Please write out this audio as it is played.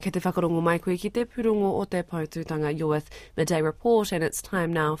Kei te whakarongo mai koe ki te pūrongo o te Pautūtanga. You're with Midday Report, and it's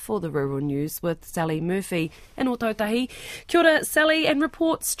time now for the Rural News with Sally Murphy in Ōtautahi. Kia ora, Sally. And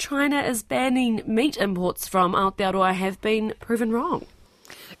reports China is banning meat imports from Aotearoa have been proven wrong.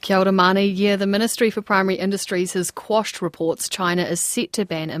 Kia ora, Mani. Yeah, the Ministry for Primary Industries has quashed reports China is set to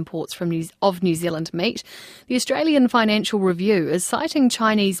ban imports of New Zealand meat. The Australian Financial Review is citing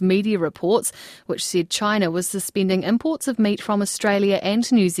Chinese media reports which said China was suspending imports of meat from Australia and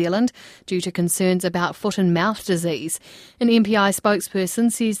New Zealand due to concerns about foot and mouth disease. An MPI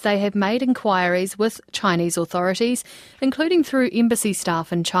spokesperson says they have made inquiries with Chinese authorities, including through embassy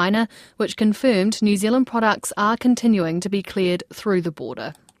staff in China, which confirmed New Zealand products are continuing to be cleared through the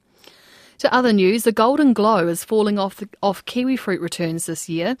border. To other news, the golden glow is falling off kiwi fruit returns this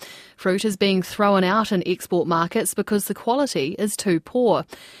year. Fruit is being thrown out in export markets because the quality is too poor.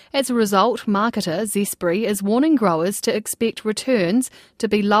 As a result, marketer Zespri is warning growers to expect returns to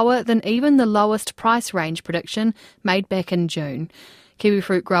be lower than even the lowest price range prediction made back in June. Kiwi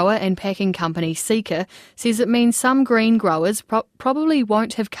fruit grower and packing company Seeka says it means some green growers probably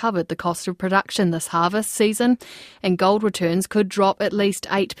won't have covered the cost of production this harvest season, and gold returns could drop at least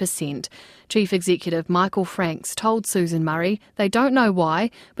 8%. Chief Executive Michael Franks told Susan Murray they don't know why,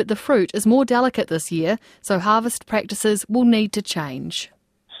 but the fruit is more delicate this year, so harvest practices will need to change.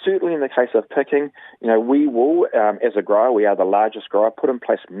 Certainly in the case of picking, we will, as a grower, we are the largest grower, put in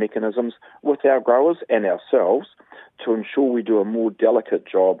place mechanisms with our growers and ourselves to ensure we do a more delicate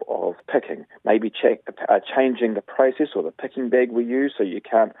job of picking. Maybe changing the process or the picking bag we use so you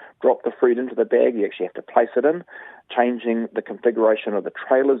can't drop the fruit into the bag, you actually have to place it in. Changing the configuration of the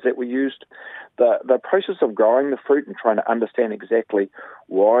trailers that we used. The process of growing the fruit and trying to understand exactly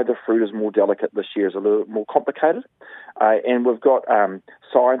why the fruit is more delicate this year is a little more complicated. And we've got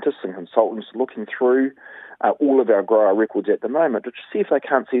scientists and consultants looking through all of our grower records at the moment to see if they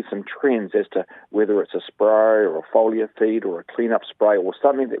can't see some trends as to whether it's a spray or a foliar feed or a clean-up spray or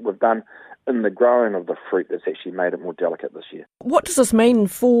something that we've done in the growing of the fruit that's actually made it more delicate this year. What does this mean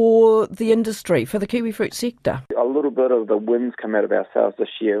for the industry, for the kiwi fruit sector? A little bit of the winds come out of our sails this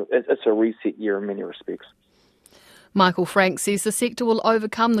year. It's a reset year in many respects. Michael Franks says the sector will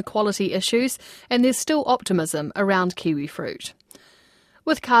overcome the quality issues and there's still optimism around kiwi fruit.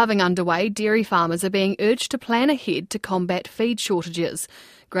 With calving underway, dairy farmers are being urged to plan ahead to combat feed shortages.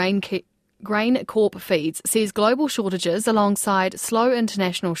 Grain Corp Feeds says global shortages alongside slow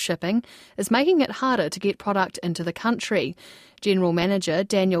international shipping is making it harder to get product into the country. General Manager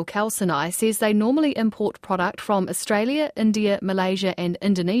Daniel Kalsinai says they normally import product from Australia, India, Malaysia and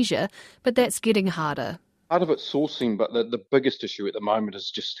Indonesia, but that's getting harder. Part of it's sourcing, but the biggest issue at the moment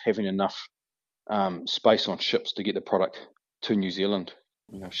is just having enough space on ships to get the product to New Zealand.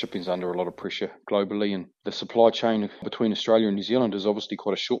 Shipping's under a lot of pressure globally, and the supply chain between Australia and New Zealand is obviously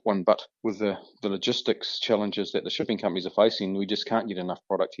quite a short one, but with the logistics challenges that the shipping companies are facing, we just can't get enough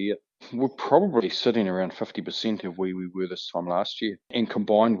product here. We're probably sitting around 50% of where we were this time last year, and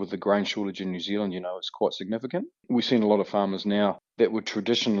combined with the grain shortage in New Zealand, it's quite significant. We've seen a lot of farmers now that would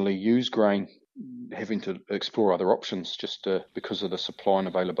traditionally use grain having to explore other options just because of the supply and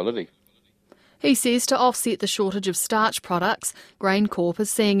availability. He says to offset the shortage of starch products, GrainCorp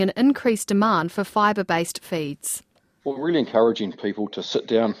is seeing an increased demand for fibre-based feeds. Well, we're really encouraging people to sit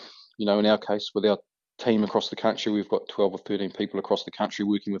down, in our case, with our team across the country. We've got 12 or 13 people across the country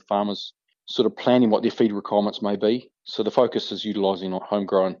working with farmers, sort of planning what their feed requirements may be. So the focus is utilising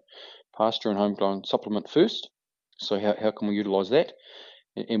homegrown pasture and homegrown supplement first. So how can we utilise that?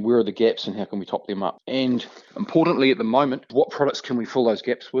 And where are the gaps and how can we top them up? And importantly at the moment, what products can we fill those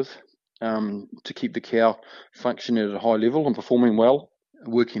gaps with? To keep the cow functioning at a high level and performing well,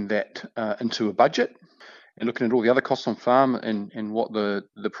 working that into a budget and looking at all the other costs on farm and what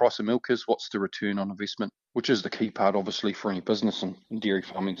the price of milk is, what's the return on investment, which is the key part obviously for any business, and dairy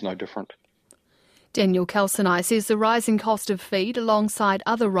farming is no different. Daniel Kalsinai says the rising cost of feed alongside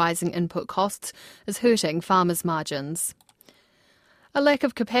other rising input costs is hurting farmers' margins. A lack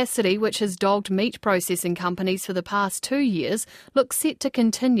of capacity, which has dogged meat processing companies for the past 2 years, looks set to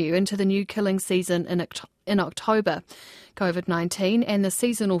continue into the new killing season in October. COVID-19 and the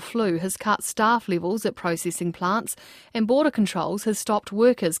seasonal flu has cut staff levels at processing plants, and border controls has stopped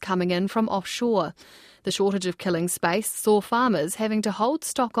workers coming in from offshore. The shortage of killing space saw farmers having to hold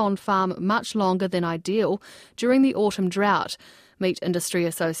stock on farm much longer than ideal during the autumn drought. Meat Industry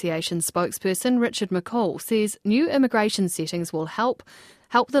Association spokesperson Richard McCall says new immigration settings will help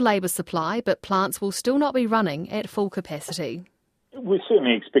the labour supply, but plants will still not be running at full capacity. We're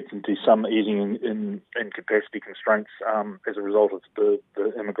certainly expecting to see some easing in capacity constraints as a result of the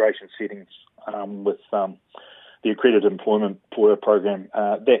immigration settings with the accredited employment program.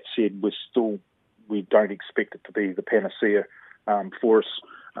 That said, we don't expect it to be the panacea for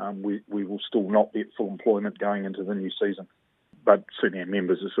us. We will still not be at full employment going into the new season. But certainly our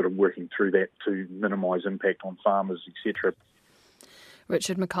members are sort of working through that to minimise impact on farmers, etc.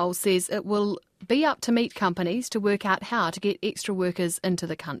 Richard McColl says it will be up to meat companies to work out how to get extra workers into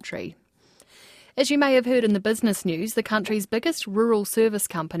the country. As you may have heard in the business news, the country's biggest rural service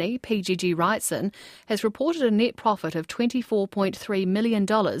company, PGG Wrightson, has reported a net profit of $24.3 million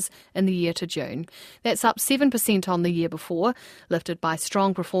in the year to June. That's up 7% on the year before, lifted by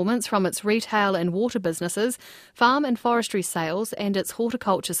strong performance from its retail and water businesses, farm and forestry sales and its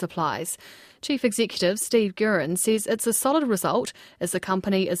horticulture supplies. Chief Executive Steve Guerin says it's a solid result as the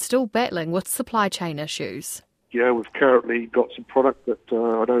company is still battling with supply chain issues. We've currently got some product that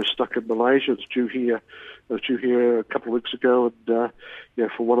I know is stuck in Malaysia. It's due here. It was due here a couple of weeks ago, and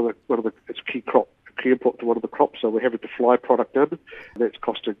for one of the it's a key input to one of the crops. So we're having to fly product in. That's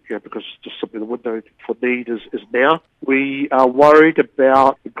costing because just simply the window for need is now. We are worried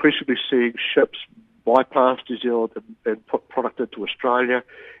about increasingly seeing ships bypass New Zealand and put product into Australia,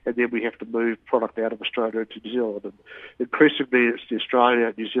 and then we have to move product out of Australia into New Zealand. And increasingly it's the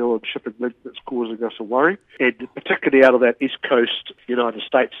Australia-New Zealand shipping link that's causing us a worry, and particularly out of that East Coast United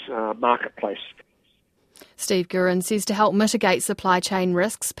States marketplace. Steve Guerin says to help mitigate supply chain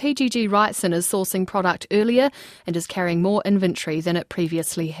risks, PGG Wrightson is sourcing product earlier and is carrying more inventory than it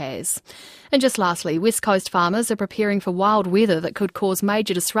previously has. And just lastly, West Coast farmers are preparing for wild weather that could cause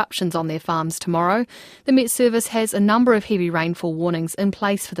major disruptions on their farms tomorrow. The Met Service has a number of heavy rainfall warnings in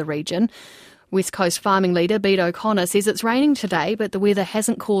place for the region. West Coast farming leader Bede O'Connor says it's raining today, but the weather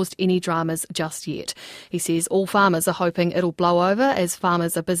hasn't caused any dramas just yet. He says all farmers are hoping it'll blow over as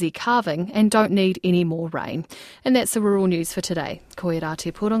farmers are busy calving and don't need any more rain. And that's the rural news for today. Koe rā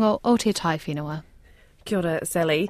te pūrongo o te tai whenua. Kia ora, Sally.